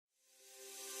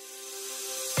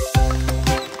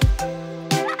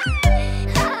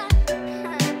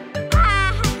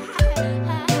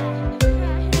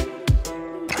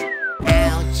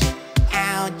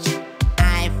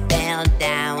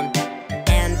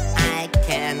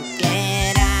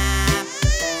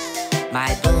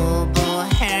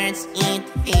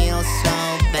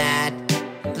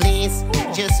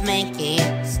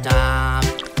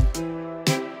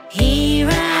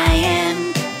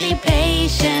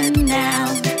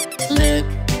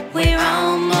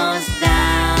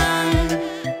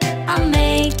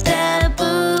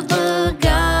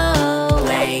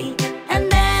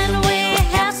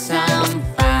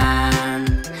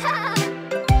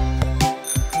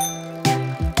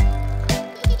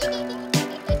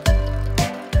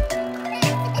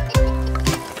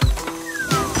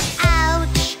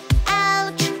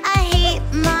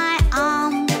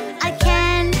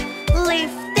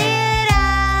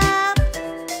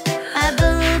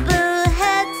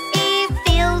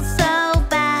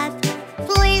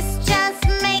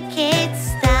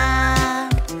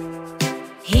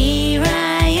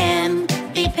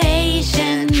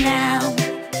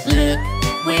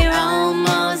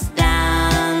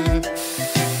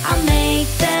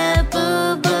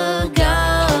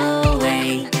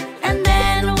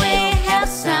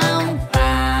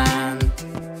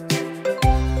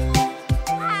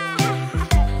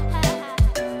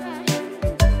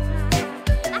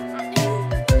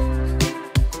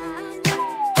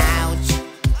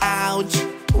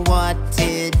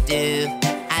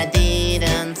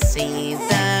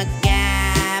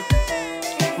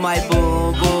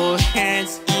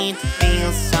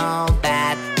so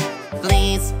bad.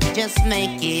 Please just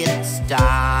make it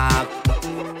stop.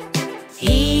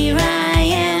 Here I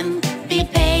am, be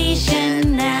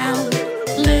patient now.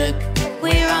 Look,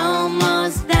 we're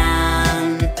almost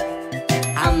done.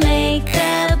 I'll make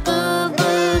the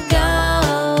boo-boo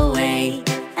go away,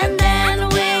 and then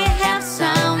we'll have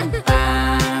some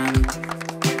fun.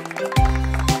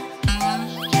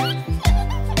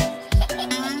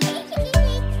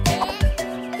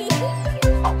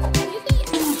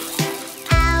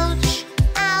 Ouch,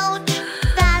 ouch,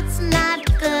 that's not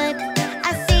good.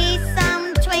 I see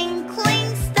some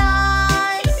twinkling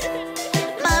stars.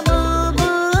 My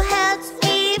boo-boo hurts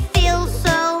me, feel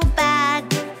so bad.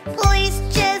 Please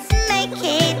just make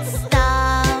it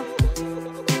stop.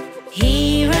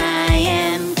 Here I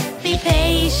am, be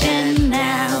patient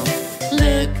now.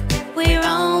 Look, we're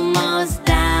almost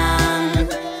done.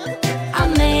 I'll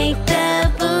make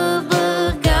the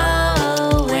boo-boo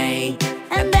go away,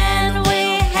 and then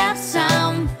we'll have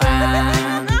some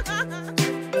fun.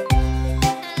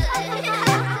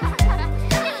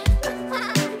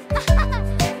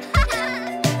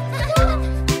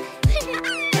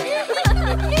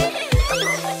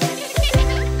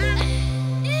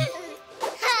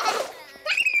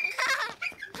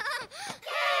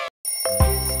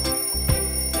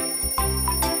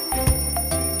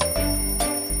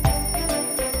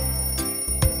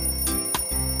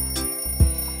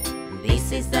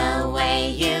 This is the way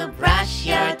you brush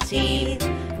your teeth.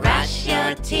 Brush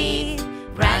your teeth,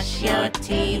 brush your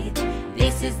teeth.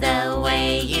 This is the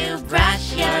way you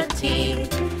brush your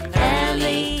teeth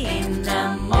early in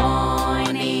the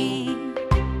morning.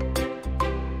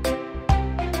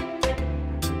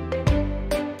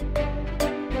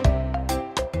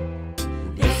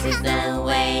 This is the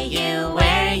way you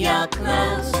wear your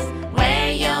clothes.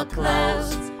 Wear your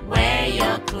clothes, wear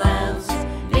your clothes.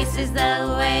 This is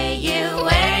the way you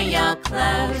wear your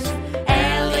clothes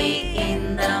early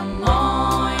in the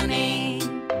morning.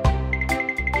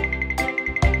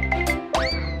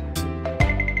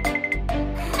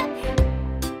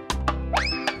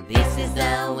 This is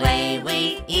the way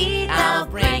we eat our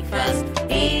breakfast.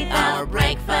 Eat our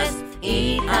breakfast,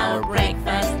 eat our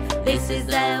breakfast. This is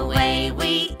the way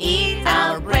we eat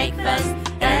our breakfast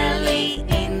early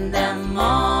in the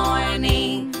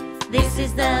morning. This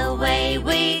is the way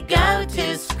we go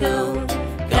to school.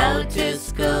 Go to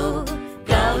school,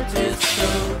 go to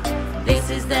school. This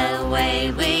is the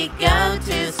way we go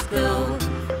to school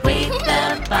with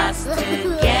the bus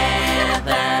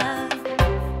together.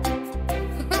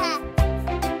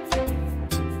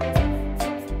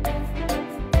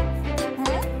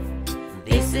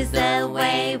 This is the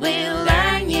way we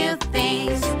learn new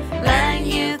things. Learn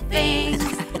new things,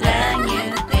 learn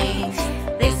new things.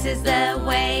 This is the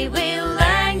way we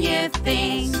learn new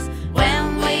things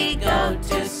when we go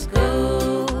to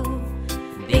school.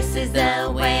 This is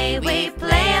the way we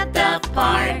play at the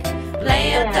park.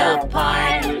 Play at the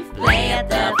park, play at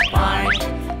the park.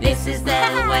 This is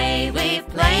the way we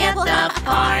play at the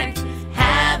park,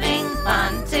 having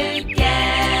fun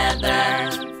together.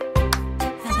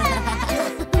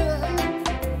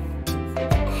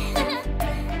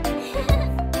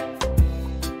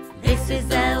 This is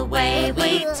the way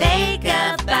we take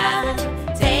a bath.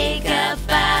 Take a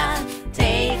bath,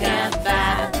 take a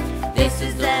bath. This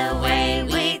is the way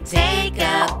we take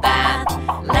a bath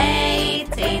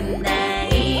late in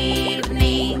the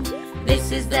evening.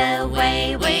 This is the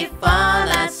way we fall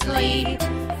asleep.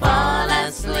 Fall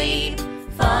asleep,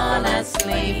 fall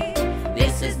asleep.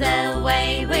 This is the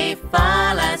way we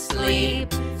fall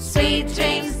asleep. Sweet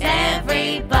dreams,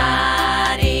 everybody.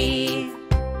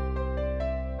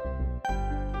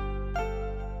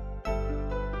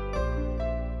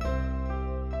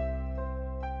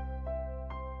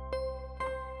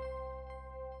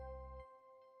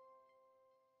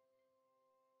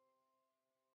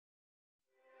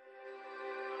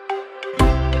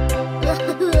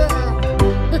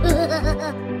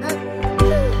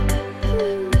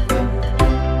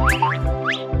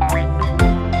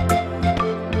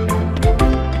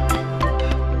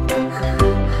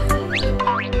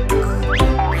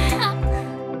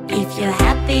 If you're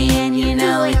happy and you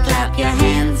know it, clap your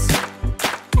hands.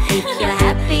 If you're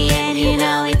happy and you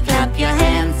know it, clap your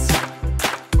hands.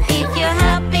 If you're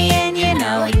happy and you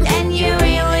know it, and you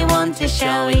really want to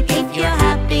show it. If you're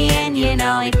happy and you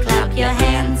know it, clap your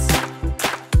hands.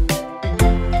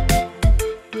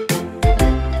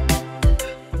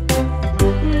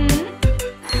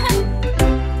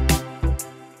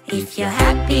 If you're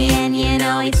happy and you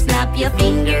know it, snap your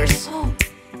fingers.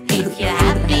 If you're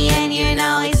happy and you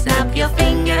know it, snap your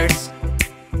fingers.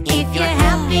 If you're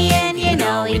happy and you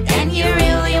know it, and you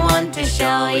really want to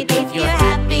show it. If you're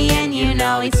happy and you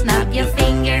know it, snap your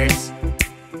fingers.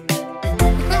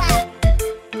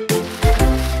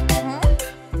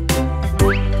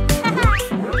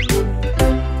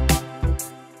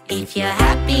 If you're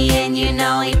happy and you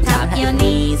know it, tap your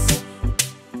knees.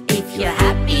 If you're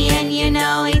happy and you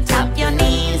know it, tap your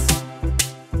knees.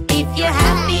 If you're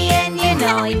happy and you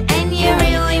know it, and you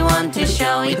really want to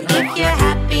show it, if you're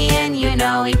happy and you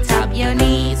know it, tap your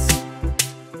knees.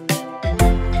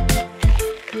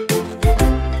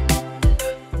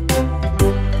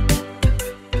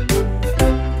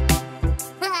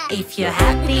 If you're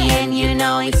happy and you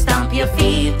know it, stomp your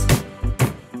feet.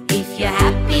 If you're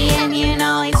happy and you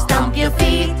know it, stomp your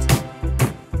feet.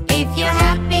 If you're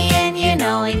happy and you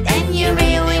know it, and you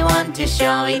really want to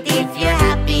show it, if you're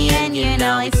happy and you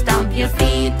know it, stomp your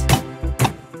feet.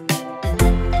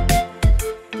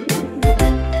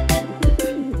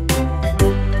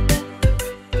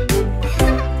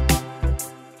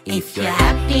 If you're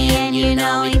happy and you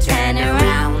know it, turn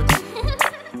around.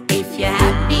 If you're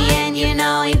happy and you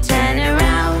know it, turn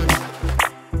around.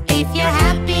 If you're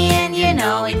happy and you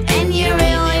know it, and you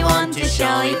really want to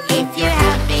show it, if you're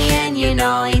happy and you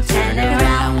know it, turn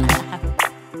around.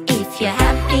 If you're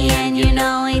happy and you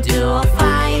know it, do a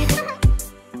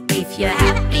 5. If you're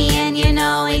happy and you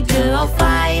know it, do a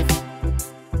 5.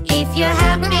 If you're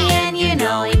happy and you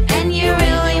know it, and you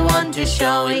really want to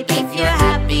show it, if you're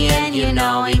happy and you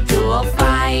know it, do a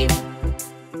 5.